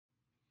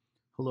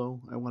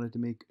Hello, I wanted to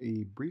make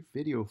a brief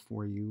video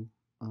for you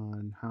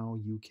on how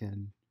you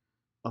can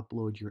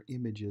upload your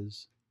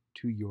images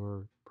to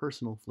your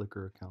personal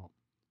FlICkr account.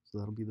 So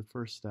that'll be the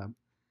first step.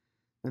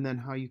 And then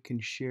how you can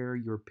share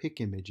your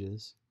pick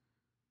images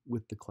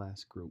with the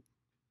class group.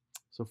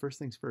 So first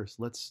things first,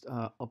 let's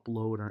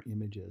upload our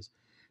images.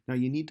 Now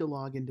you need to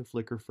log into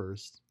FlICkr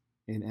first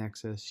and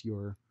access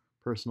your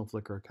personal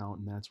FlICkr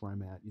account, and that's where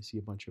I'm at. You see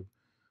a bunch of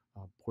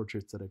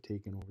portraits that I've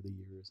taken over the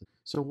years.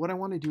 So what I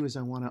want to do is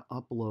I want to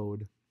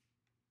upload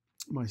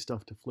my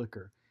stuff to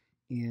FlICkr.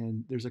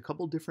 And there's a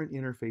couple different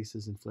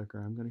interfaces in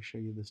FlICkr. I'm going to show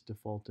you this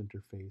default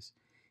interface.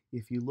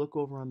 If you look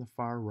over on the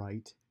far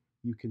right,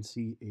 you can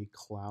see a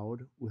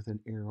cloud with an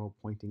arrow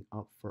pointing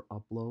up for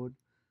upload.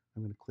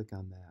 I'm going to click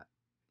on that.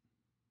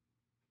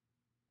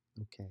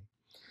 Okay.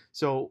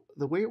 So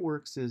the way it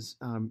works is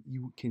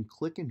you can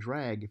click and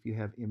drag if you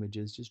have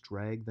images, just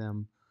drag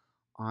them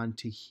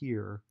onto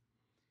here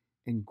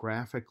and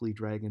graphically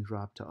drag and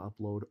drop to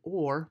upload.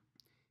 Or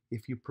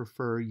if you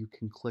prefer, you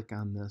can click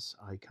on this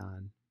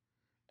icon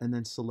and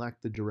then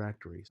select the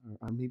directories.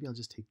 Or maybe I'll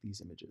just take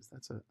these images.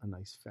 That's a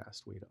nice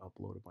fast way to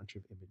upload a bunch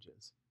of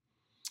images.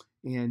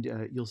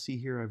 And you'll see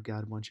here I've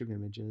got a bunch of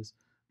images.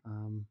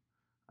 I'm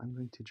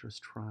going to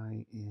just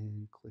try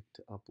and click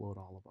to upload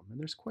all of them. And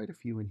there's quite a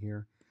few in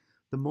here.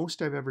 The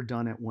most I've ever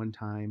done at one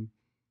time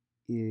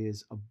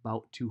is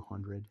about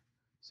 200.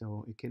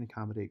 So it can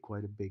accommodate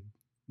quite a big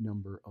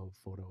number of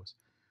photos.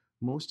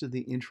 Most of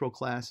the intro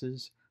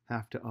classes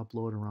have to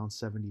upload around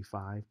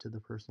 75 to the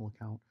personal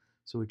account,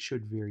 so it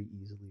should very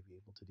easily be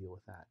able to deal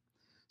with that.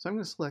 So I'm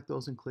going to select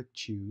those and click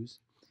choose,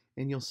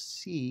 and you'll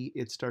see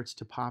it starts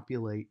to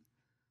populate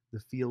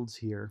the fields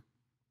here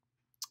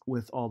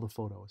with all the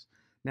photos.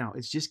 Now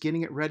it's just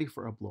getting it ready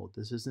for upload.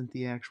 This isn't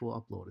the actual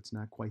upload. It's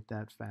not quite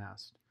that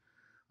fast.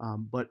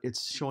 But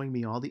it's showing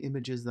me all the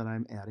images that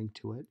I'm adding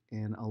to it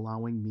and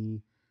allowing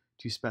me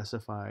to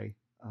specify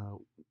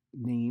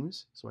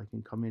names. So I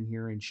can come in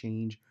here and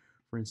change,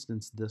 for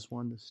instance, this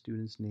one, the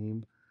student's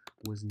name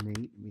was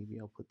Nate. Maybe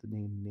I'll put the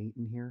name Nate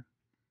in here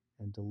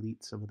and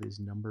delete some of these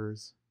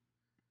numbers.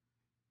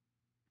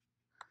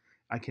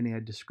 I can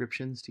add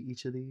descriptions to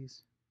each of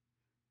these.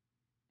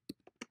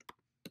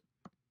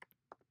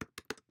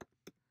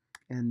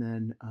 And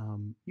then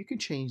you can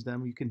change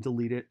them, you can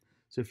delete it.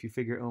 So if you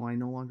figure, oh, I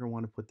no longer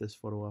want to put this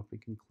photo up, you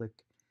can click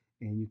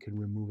and you can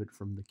remove it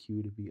from the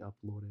queue to be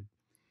uploaded.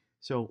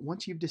 So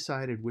once you've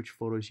decided which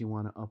photos you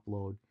want to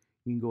upload,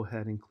 you can go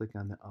ahead and click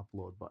on the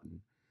upload button.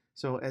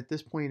 So at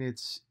this point,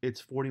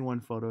 it's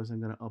 41 photos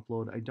I'm going to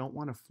upload. I don't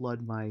want to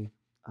flood my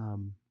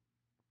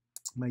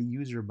my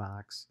user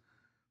box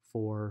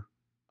for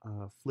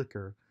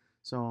FlICkr.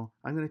 So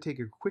I'm going to take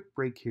a quick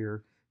break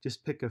here,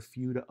 just pick a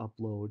few to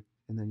upload,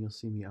 and then you'll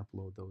see me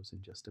upload those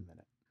in just a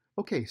minute.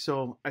 Okay,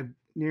 so I've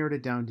narrowed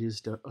it down to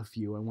just a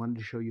few. I wanted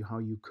to show you how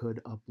you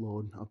could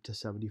upload up to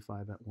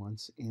 75 at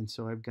once. And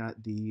so I've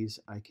got these.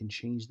 I can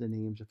change the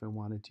names if I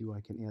wanted to.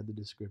 I can add the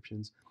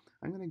descriptions.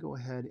 I'm going to go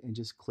ahead and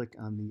just click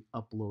on the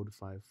upload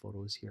 5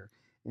 photos here.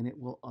 And it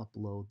will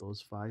upload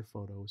those 5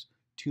 photos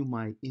to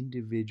my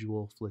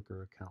individual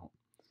FlICkr account.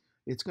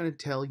 It's going to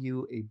tell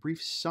you a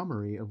brief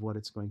summary of what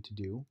it's going to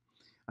do.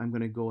 I'm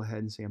going to go ahead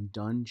and say I'm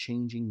done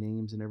changing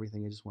names and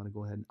everything. I just want to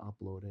go ahead and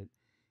upload it.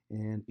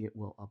 And it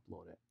will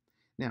upload it.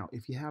 Now,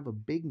 if you have a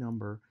big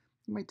number,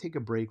 you might take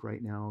a break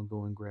right now and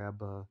go and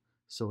grab a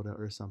soda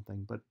or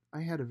something, but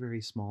I had a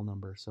very small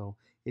number, so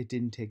it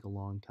didn't take a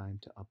long time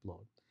to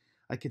upload.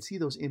 I can see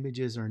those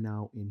images are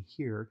now in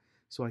here,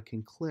 so I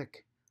can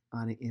click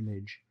on an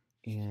image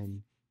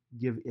and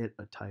give it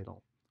a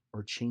title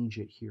or change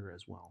it here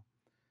as well.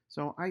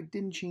 So I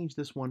didn't change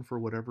this one for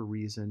whatever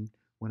reason.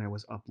 When I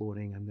was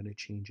uploading, I'm going to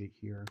change it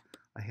here.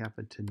 I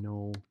happen to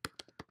know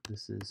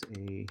this is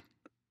a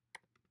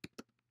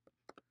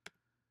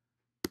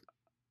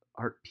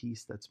art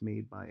piece that's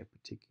made by a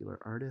particular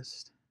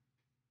artist.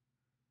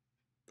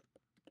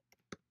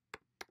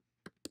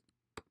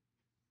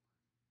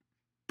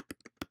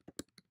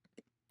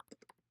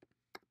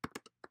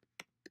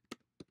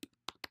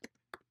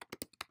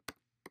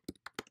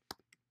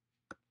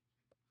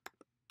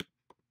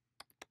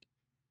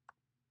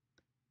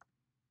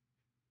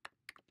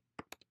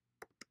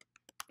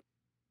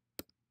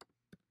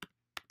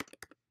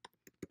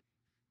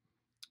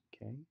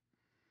 Okay,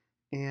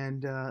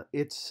 and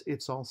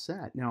it's all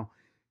set. Now,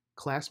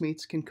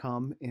 classmates can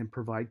come and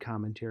provide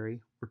commentary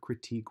or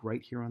critique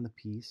right here on the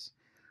piece.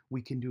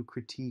 We can do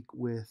critique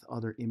with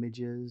other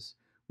images.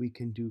 We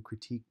can do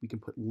critique, we can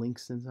put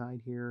links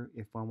inside here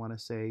if I want to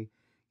say,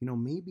 you know,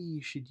 maybe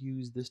you should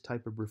use this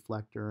type of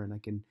reflector, and I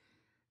can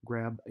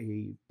grab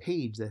a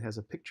page that has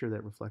a picture of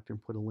that reflector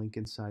and put a link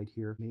inside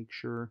here. Make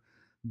sure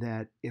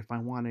that if I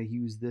want to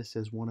use this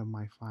as one of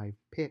my 5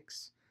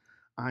 picks,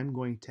 I'm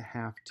going to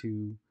have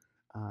to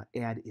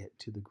add it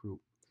to the group.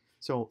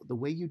 So the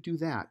way you do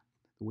that,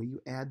 the way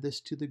you add this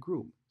to the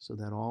group so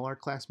that all our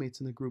classmates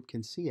in the group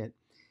can see it,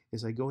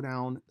 is I go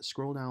down,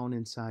 scroll down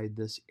inside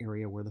this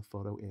area where the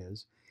photo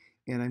is,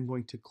 and I'm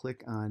going to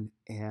click on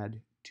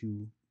Add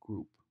to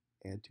Group.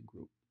 Add to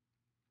Group.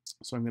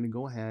 So I'm going to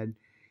go ahead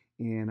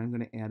and I'm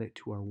going to add it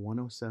to our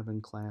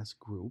 107 class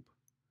group.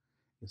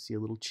 You'll see a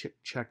little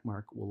check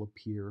mark will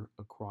appear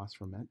across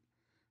from it,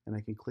 and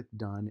I can click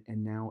done,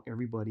 and now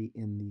everybody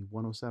in the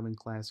 107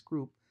 class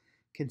group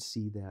can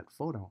see that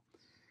photo.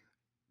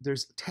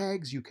 There's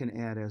tags you can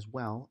add as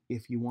well.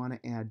 If you want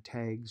to add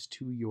tags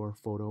to your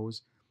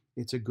photos,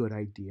 it's a good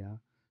idea.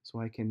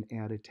 So I can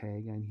add a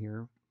tag on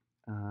here.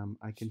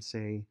 I can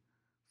say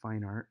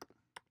fine art.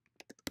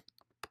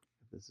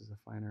 This is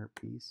a fine art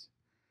piece.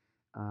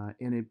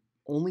 And it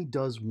only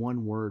does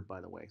one word,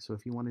 by the way. So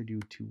if you want to do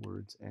 2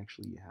 words,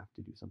 actually you have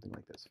to do something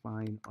like this.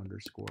 Fine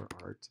underscore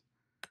art.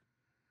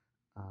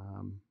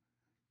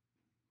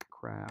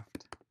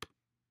 Craft.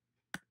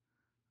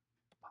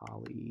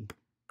 Poly.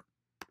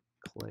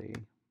 Clay.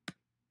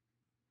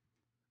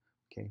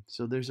 Okay,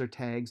 so there's our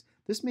tags.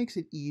 This makes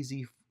it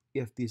easy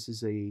if this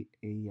is a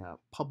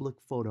public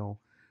photo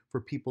for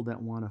people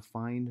that want to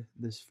find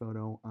this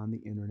photo on the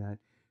internet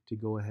to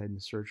go ahead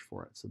and search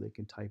for it. So they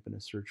can type in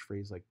a search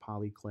phrase like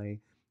polyclay,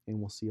 and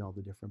we'll see all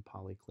the different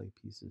polyclay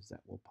pieces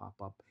that will pop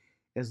up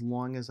as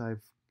long as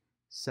I've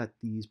set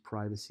these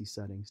privacy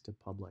settings to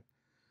public.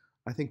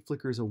 I think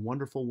FlICkr is a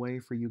wonderful way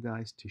for you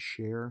guys to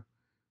share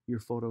your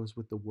photos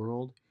with the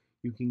world.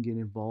 You can get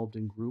involved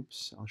in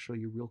groups. I'll show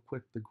you real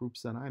quick the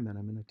groups that I'm in.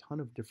 I'm in a ton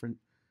of different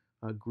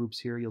groups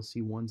here. You'll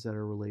see ones that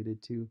are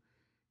related to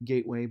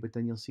Gateway, but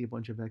then you'll see a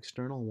bunch of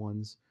external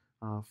ones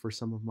for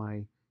some of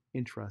my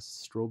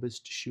interests.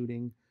 Strobist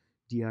shooting,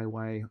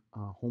 DIY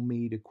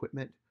homemade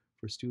equipment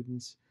for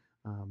students,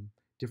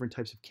 different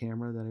types of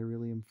camera that I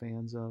really am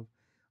fans of.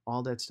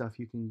 All that stuff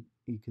you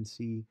can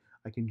see.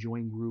 I can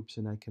join groups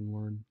and I can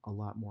learn a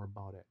lot more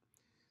about it.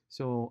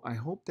 So I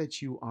hope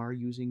that you are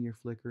using your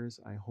FlICKrs.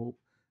 I hope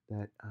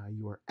that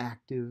you are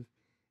active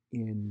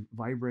and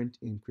vibrant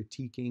in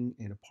critiquing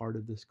and a part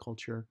of this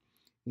culture.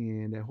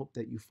 And I hope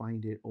that you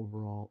find it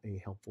overall a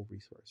helpful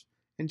resource.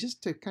 And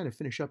just to kind of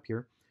finish up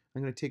here,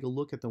 I'm going to take a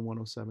look at the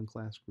 107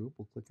 class group.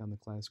 We'll click on the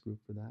class group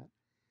for that.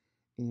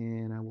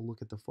 And I will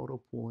look at the photo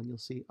pool and you'll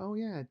see, oh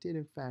yeah, it did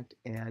in fact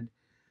add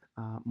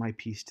my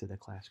piece to the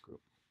class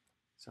group.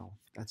 So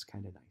that's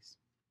kind of nice.